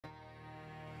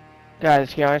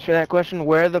Guys, can you answer that question?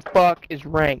 Where the fuck is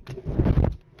ranked?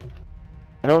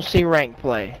 I don't see ranked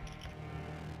play.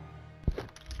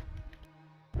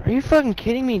 Are you fucking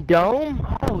kidding me, Dome?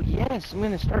 Oh yes, I'm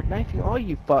gonna start knifing all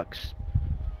you fucks.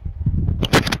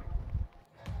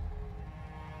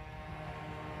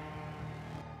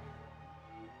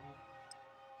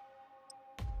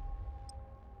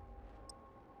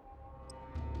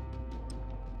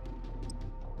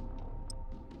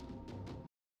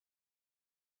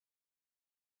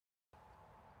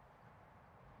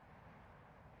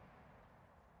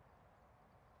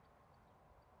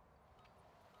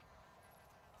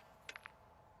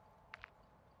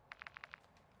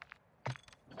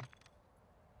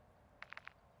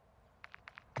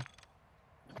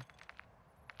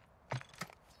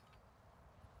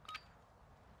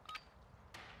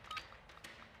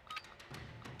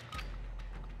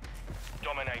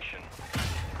 Domination.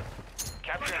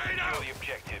 Capture and secure the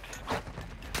objectives.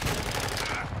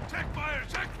 Check fire!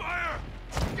 Check fire!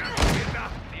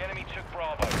 The enemy took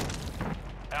Bravo.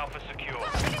 Alpha secure.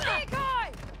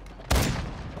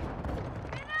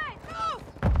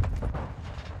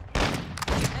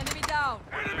 Enemy down.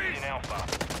 Enemies in Alpha.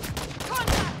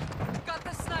 Contact! Got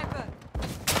the sniper.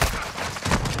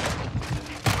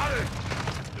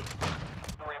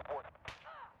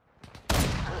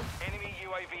 Enemy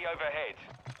UAV overhead.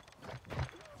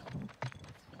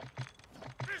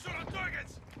 Visual on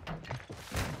targets!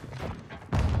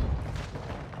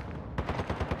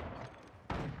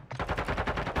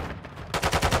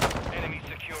 Enemy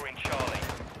securing Charlie.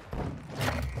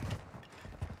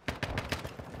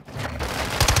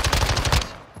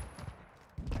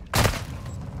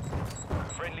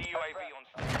 Friendly UAV on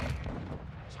station.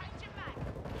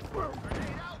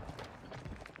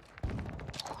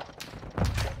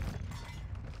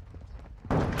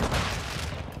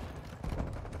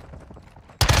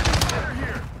 They're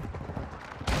here!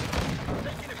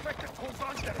 Taking effective holds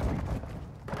on therapy.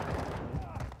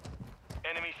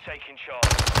 Enemies taking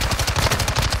Charlie.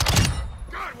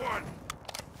 Got one!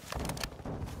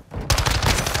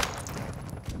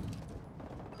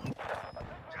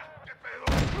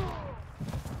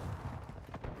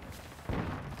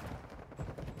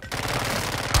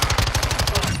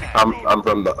 I'm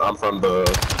from the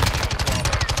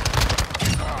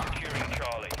Securing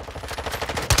Charlie.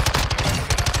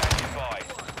 Standing by.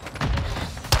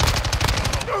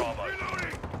 Bravo.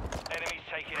 Reloading! Enemies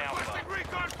taking Alpha. Requesting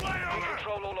recon We flyover!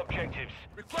 control all objectives.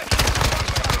 Requesting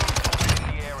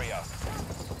In the area.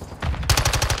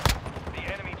 The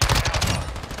enemy took Alpha.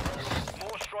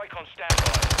 More strike on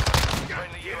standby.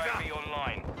 Friendly UAV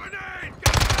online. grenade!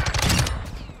 Get back!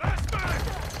 Last man!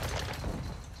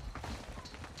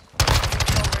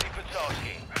 Control ready for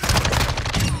tasking.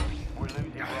 We're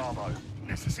losing Bravo.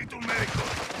 Necesito un médico.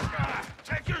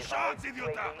 Take your shots,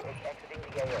 idiota!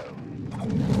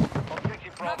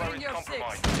 Objective Bravo Covering is your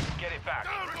compromised. Get it back.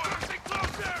 Down, requesting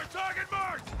close air! Target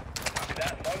marked!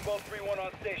 That Longbow 3-1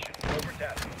 on station. Over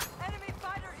tasking. Enemy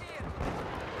fighter here.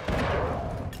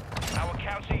 Our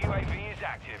counter UAV is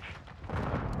active.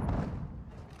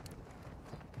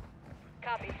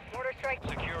 Copy. Mortar strike.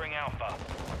 Securing Alpha.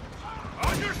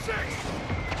 On your six!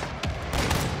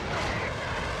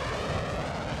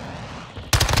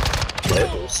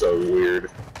 level is so weird.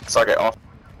 It's like an off.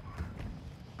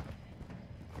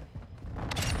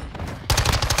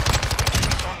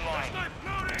 Online. Snipe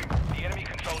loading! The enemy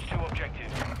controls 2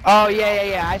 objectives. Oh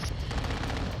yeah. I see.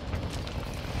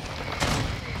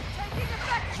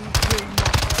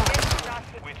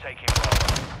 We're taking Bravo.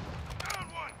 Down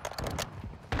one!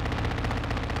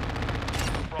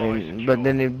 Bravo is secure. But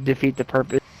then they defeat the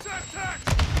purpose. Set tax!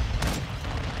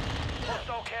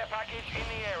 Hostile care package in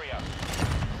the area.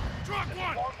 Truck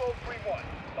one! Longbow 3-1.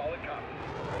 Solid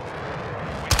copy.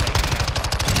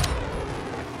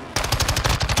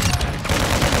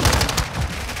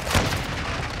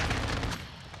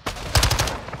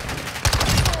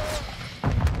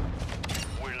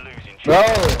 We're losing. Bro!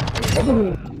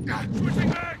 Switching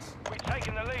bags! We're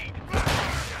taking the lead.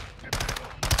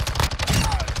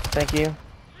 Thank you.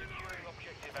 Securing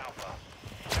objective Alpha.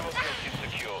 2 objectives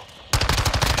secure.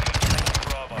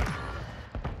 Bravo.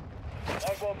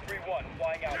 Longbow 3-1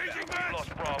 flying out. Changing We've back.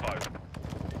 lost Bravo.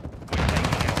 We're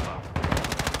taking Alpha.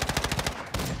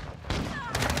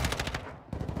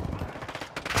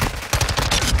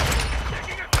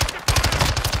 Taking effective fire!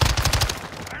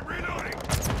 I'm reloading!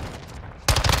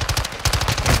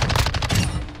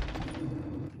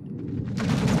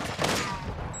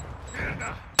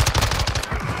 Mierda!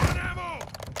 I'm out of ammo!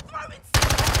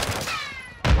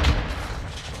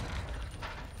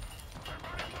 I'm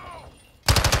running low!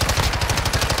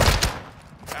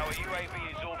 Our UAV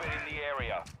is orbiting the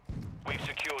area. We've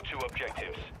secured 2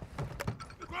 objectives.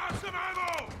 Grab some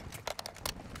ammo!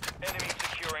 Enemy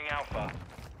securing Alpha.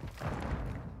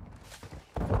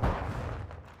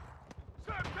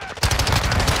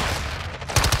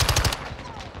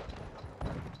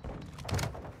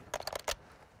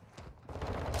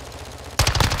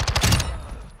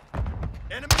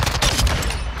 Enemy!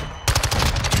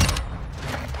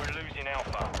 We're losing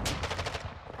Alpha.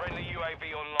 Friendly UAV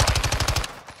online.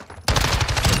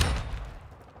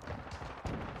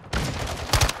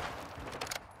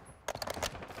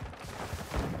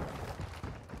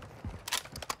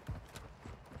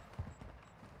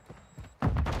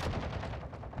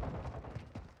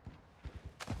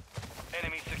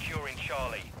 Enemy securing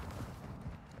Charlie.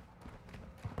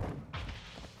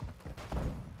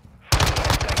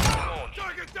 Launch.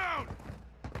 Target down!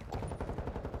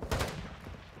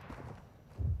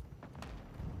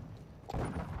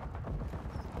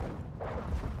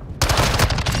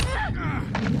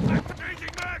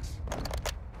 Changing max!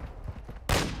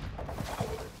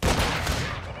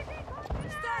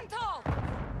 Stand tall!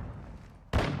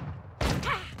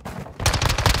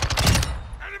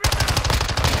 Enemy down!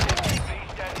 Please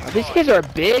stand in These by. kids are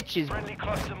bitches. Friendly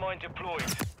cluster mine deployed.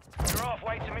 You're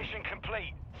halfway to mission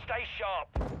complete. Stay sharp.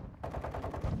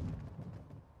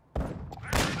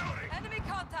 Reloading! Enemy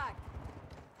contact!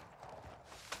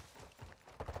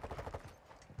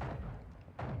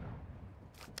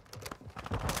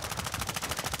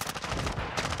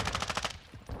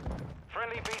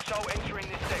 Friendly VTOL entering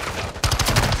this sector.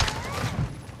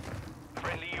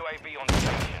 Friendly UAV on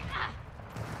station.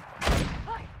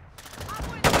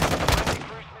 Friendly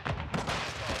cruise missile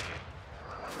target.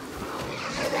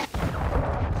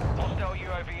 Hostile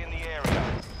UAV in the area.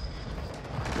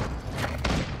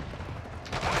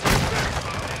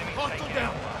 Enemy Hostile taken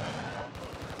down. Alpha.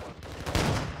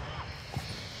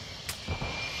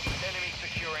 Enemy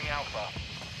securing Alpha.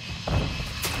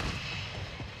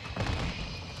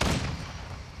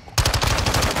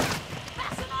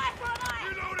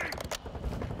 Reloading!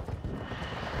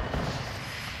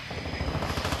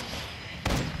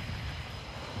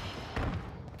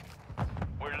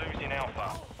 We're losing Alpha.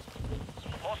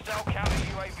 Hostile counter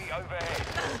UAV overhead.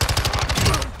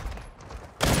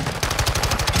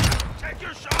 Take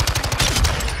your shot!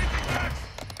 Changing max!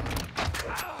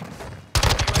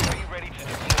 UAV ready to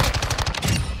deploy.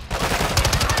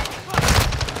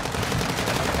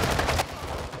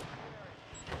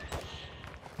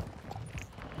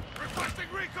 Requesting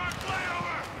recon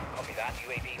flyover! Copy that.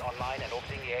 UAV online and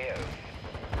orbiting the AO.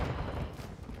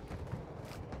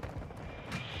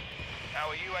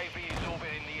 Our UAV is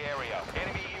orbiting the area.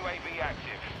 Enemy UAV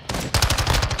active.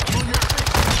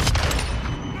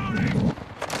 Loading!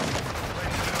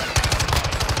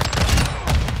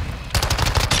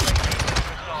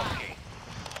 Kawasaki.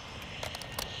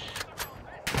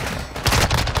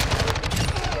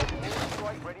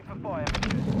 Strike ready for fire.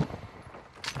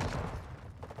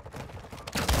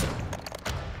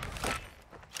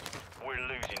 We're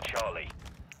losing Charlie.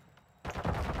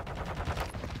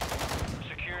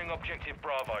 Securing objective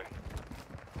Bravo.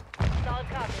 Solid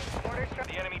copy. Mortar strike.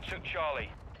 The enemy took Charlie.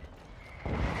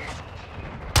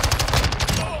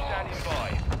 Standing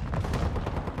by.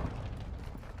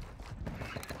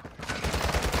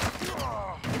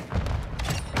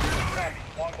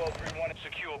 Longbow 3-1.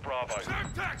 Secure Bravo.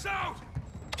 Semtex out!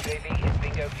 UAV is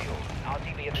bingo fuel.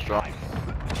 RTB at the time.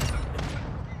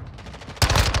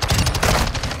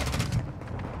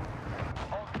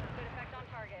 Good effect on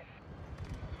target.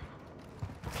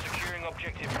 Securing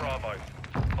objective Bravo.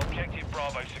 Objective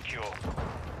Bravo secure.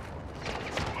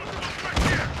 Right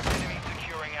here! Enemy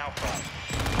securing Alpha.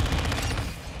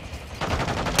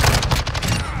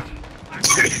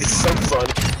 It's so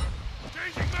funny.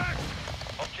 Changing max!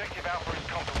 Objective Alpha is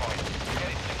compromised. Get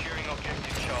it securing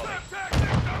objective Charlie. Semtex!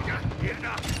 Target! Get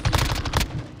up!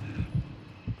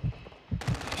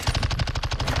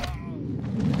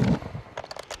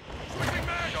 Switching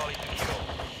max! Charlie secure.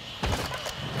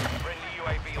 Friendly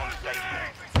UAV on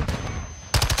station.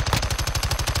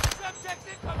 Semtex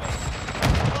incoming!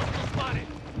 Hostile spotted!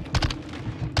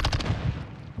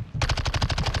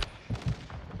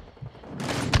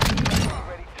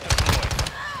 Ready to deploy.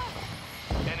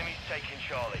 Enemies taking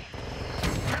Charlie.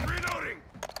 Reloading!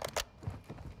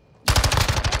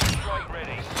 Strike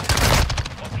ready.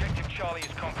 Objective Charlie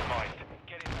is compromised.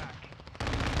 Get it back.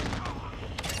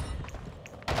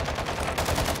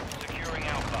 Securing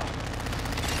Alpha.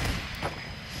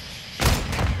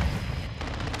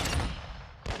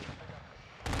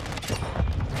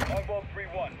 Longbow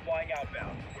 3-1 flying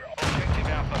outbound. Objective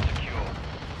Alpha secure.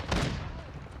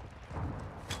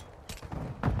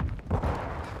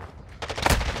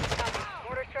 Copy.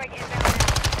 Mortar strike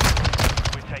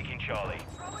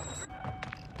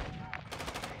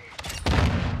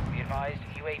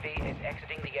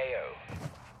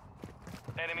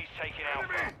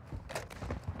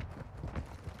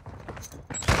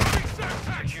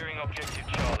Securing objective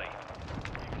Charlie.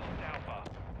 We've lost Alpha.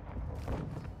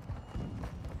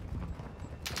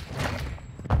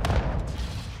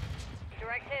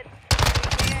 Direct hits.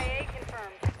 KIA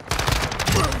confirmed.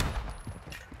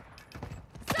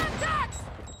 Syntax!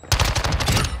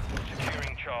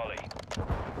 Securing Charlie.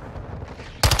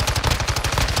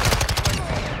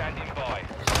 UAV standing by.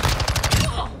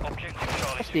 Objective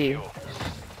Charlie Steve. secure.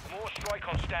 More strike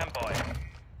on standby.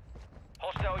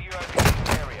 Hostile UAV in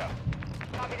the area.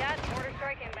 Copy that. Mortar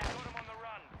strike inbound. Got him on the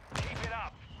run. Keep it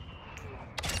up.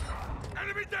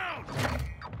 Enemy down!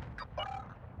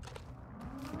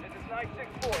 This is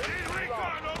 964. Need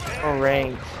recon over! Oh,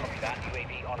 ranked. Copy that.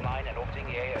 UAV online and orbiting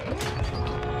the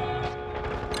AO.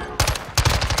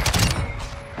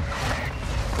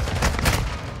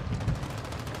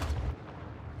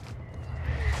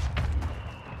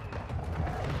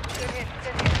 Good hit.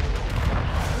 Good hit.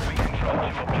 We control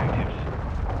 2 objectives.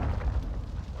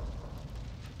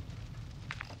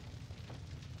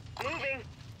 Moving.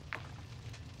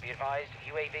 Be advised,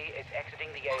 UAV is exiting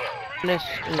the AO. This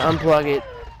and unplug it.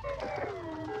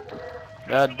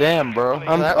 God damn, bro.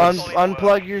 That was-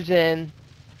 Unplug yours in.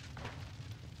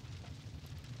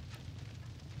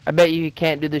 I bet you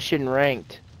can't do this shit in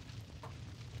ranked.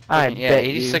 I yeah, bet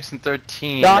 86 and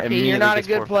 13. Docky, you're immediately not a gets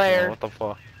good 450. player. What the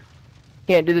fuck?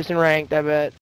 you can't do this in ranked, I bet.